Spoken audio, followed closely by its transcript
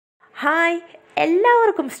Hi,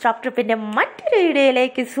 എല്ലാവർക്കും stock ട്രിപ്പിൻ്റെ മറ്റൊരു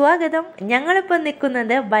വീഡിയോയിലേക്ക് സ്വാഗതം. ഞങ്ങളിപ്പോൾ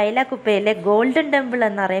നിൽക്കുന്നത് ബൈലാക്കുപ്പയിലെ ഗോൾഡൻ ടെമ്പിൾ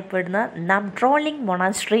എന്നറിയപ്പെടുന്ന നംട്രോളിംഗ്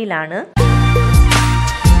മൊണാസ്ട്രിയിലാണ്.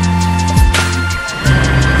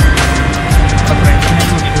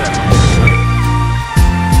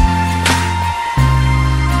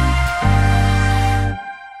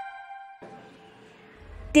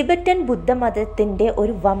 ടിബറ്റൻ ബുദ്ധമതത്തിൻ്റെ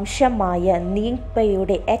ഒരു വംശമായ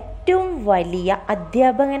നീങ്പയുടെ ഏറ്റവും വലിയ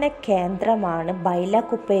അധ്യാപന കേന്ദ്രമാണ്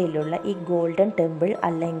ബൈലാക്കുപ്പയിലുള്ള ഈ ഗോൾഡൻ ടെമ്പിൾ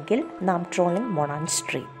അല്ലെങ്കിൽ നംട്രോളിംഗ്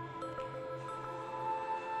മൊണാസ്ട്രി.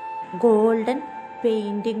 ഗോൾഡൻ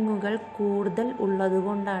പെയിൻറ്റിങ്ങുകൾ കൂടുതൽ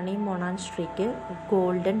ഉള്ളതുകൊണ്ടാണ് ഈ മൊണാസ്ട്രിക്ക്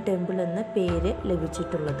ഗോൾഡൻ ടെമ്പിൾ എന്ന പേര്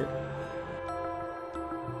ലഭിച്ചിട്ടുള്ളത്.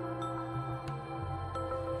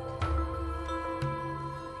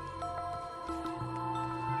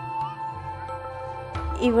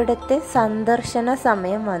 ഇവിടുത്തെ സന്ദർശന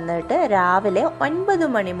സമയം വന്നിട്ട് രാവിലെ 9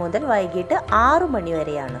 മണി മുതൽ വൈകിട്ട് 6 മണി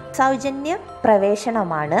വരെയാണ്. സൗജന്യ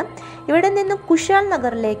പ്രവേശനമാണ്. ഇവിടെ നിന്ന് കുശാൽ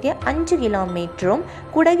നഗറിലേക്ക് 5 കിലോമീറ്ററും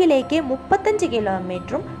കുടകിലേക്ക് 35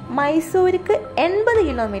 കിലോമീറ്ററും മൈസൂർക്ക് 80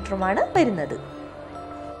 കിലോമീറ്ററുമാണ് വരുന്നത്.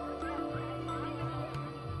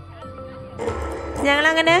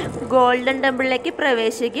 ഞങ്ങളങ്ങനെ ഗോൾഡൻ ടെമ്പിളിലേക്ക്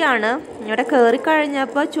പ്രവേശിക്കുകയാണ്. ഇവിടെ കയറി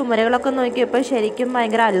കഴിഞ്ഞപ്പോൾ ചുമരുകളൊക്കെ നോക്കിയപ്പോൾ ശരിക്കും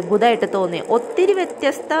ഭയങ്കര അത്ഭുതമായിട്ട് തോന്നി. ഒത്തിരി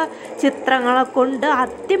വ്യത്യസ്ത ചിത്രങ്ങളെ കൊണ്ട്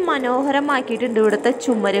അതിമനോഹരമാക്കിയിട്ടുണ്ട് ഇവിടുത്തെ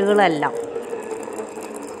ചുമരുകളെല്ലാം.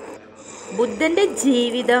 ബുദ്ധൻ്റെ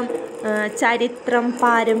ജീവിതം, ചരിത്രം,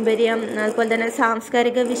 പാരമ്പര്യം, അതുപോലെ തന്നെ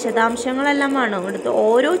സാംസ്കാരിക വിശദാംശങ്ങളെല്ലാമാണ് ഇവിടുത്തെ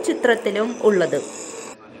ഓരോ ചിത്രത്തിലും ഉള്ളത്.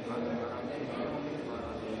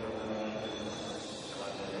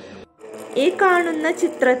 ഈ കാണുന്ന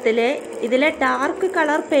ഇതിലെ dark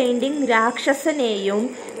colour painting രാക്ഷസനെയും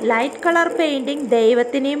light colour painting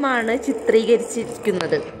ദൈവത്തിനെയുമാണ്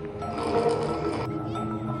ചിത്രീകരിച്ചിരിക്കുന്നത്.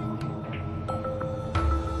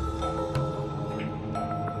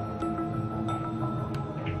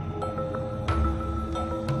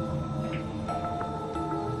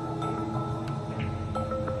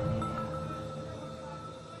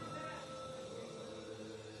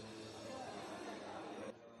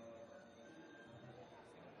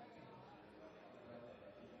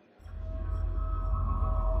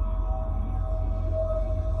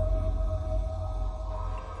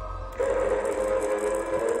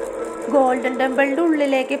 ഗോൾഡൻ ടെമ്പിളിൻ്റെ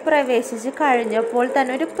ഉള്ളിലേക്ക് പ്രവേശിച്ച് കഴിഞ്ഞപ്പോൾ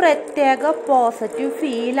തന്നെ ഒരു പ്രത്യേക പോസിറ്റീവ്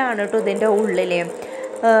ഫീലാണ് കേട്ടോ ഇതിൻ്റെ ഉള്ളിൽ.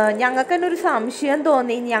 ഞങ്ങൾക്ക് തന്നെ ഒരു സംശയം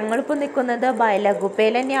തോന്നി, ഞങ്ങളിപ്പോൾ നിൽക്കുന്നത്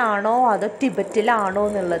ബൈലാക്കുപ്പയിൽ തന്നെയാണോ അതോ ടിബറ്റിലാണോ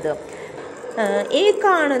എന്നുള്ളത്. ഈ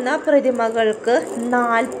കാണുന്ന പ്രതിമകൾക്ക്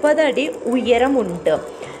 40 അടി ഉയരമുണ്ട്.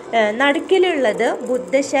 നടുക്കിലുള്ളത്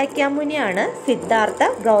ബുദ്ധശാക്യാമുനിയാണ്.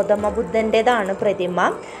 സിദ്ധാർത്ഥ ഗൗതമ ബുദ്ധൻ്റെതാണ് പ്രതിമ.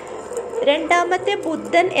 രണ്ടാമത്തെ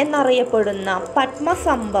ബുദ്ധൻ എന്നറിയപ്പെടുന്ന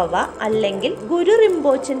പത്മസംഭവ അല്ലെങ്കിൽ ഗുരു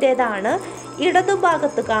റിംപോച്ചിൻ്റെതാണ്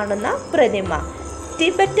ഇടതുഭാഗത്ത് കാണുന്ന പ്രതിമ.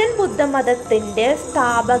 ടിബറ്റൻ ബുദ്ധമതത്തിൻ്റെ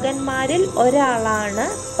സ്ഥാപകന്മാരിൽ ഒരാളാണ്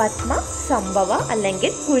പത്മസംഭവ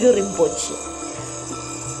അല്ലെങ്കിൽ ഗുരു റിംപോച്ച്.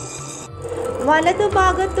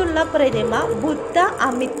 വലതുഭാഗത്തുള്ള പ്രതിമ ബുദ്ധ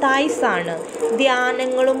അമിതായ്സ് ആണ്.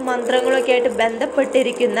 ധ്യാനങ്ങളും മന്ത്രങ്ങളും ഒക്കെ ആയിട്ട്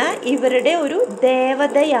ബന്ധപ്പെട്ടിരിക്കുന്ന ഇവരുടെ ഒരു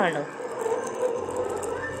ദേവതയാണ്.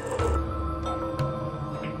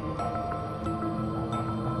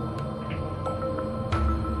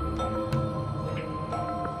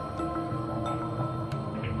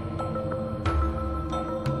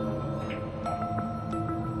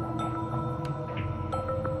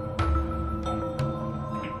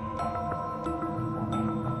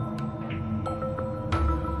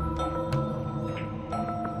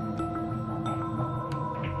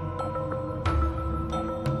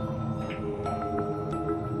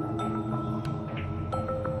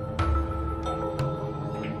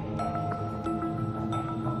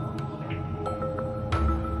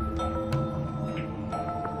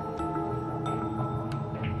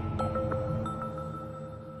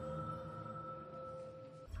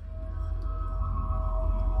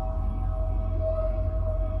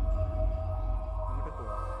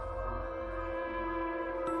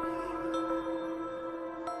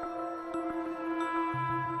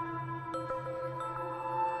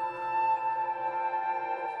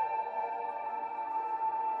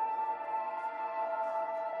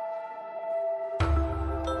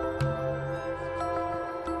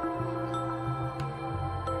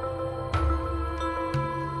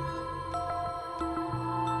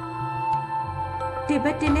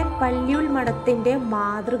 ടിബറ്റിലെ പള്ളിയുൽ മഠത്തിൻ്റെ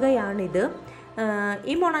മാതൃകയാണിത്.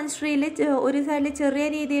 ഈ മൊണാസ്ട്രിയിൽ ഒരു സൈഡിൽ ചെറിയ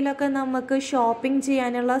രീതിയിലൊക്കെ നമുക്ക് ഷോപ്പിംഗ്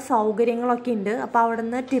ചെയ്യാനുള്ള സൗകര്യങ്ങളൊക്കെ ഉണ്ട്. അപ്പോൾ അവിടെ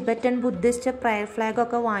നിന്ന് ടിബറ്റൻ ബുദ്ധിസ്റ്റ് പ്രയർ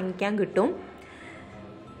ഫ്ലാഗൊക്കെ വാങ്ങിക്കാൻ കിട്ടും.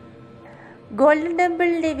 ഗോൾഡൻ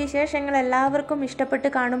ടെമ്പിളിൻ്റെ വിശേഷങ്ങൾ എല്ലാവർക്കും ഇഷ്ടപ്പെട്ട്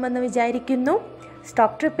കാണുമെന്ന് വിചാരിക്കുന്നു.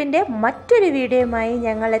 സ്റ്റോക്ക് ട്രിപ്പിൻ്റെ മറ്റൊരു വീഡിയോയുമായി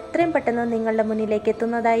ഞങ്ങൾ എത്രയും പെട്ടെന്ന് നിങ്ങളുടെ മുന്നിലേക്ക്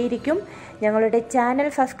എത്തുന്നതായിരിക്കും. ഞങ്ങളുടെ ചാനൽ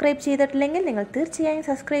സബ്സ്ക്രൈബ് ചെയ്തിട്ടില്ലെങ്കിൽ നിങ്ങൾ തീർച്ചയായും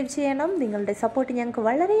സബ്സ്ക്രൈബ് ചെയ്യണം. നിങ്ങളുടെ സപ്പോർട്ട് ഞങ്ങൾക്ക്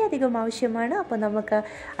വളരെയധികം ആവശ്യമാണ്. അപ്പോൾ നമുക്ക്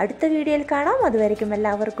അടുത്ത വീഡിയോയിൽ കാണാം. അതുവരെയ്ക്കും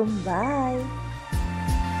എല്ലാവർക്കും ബൈ.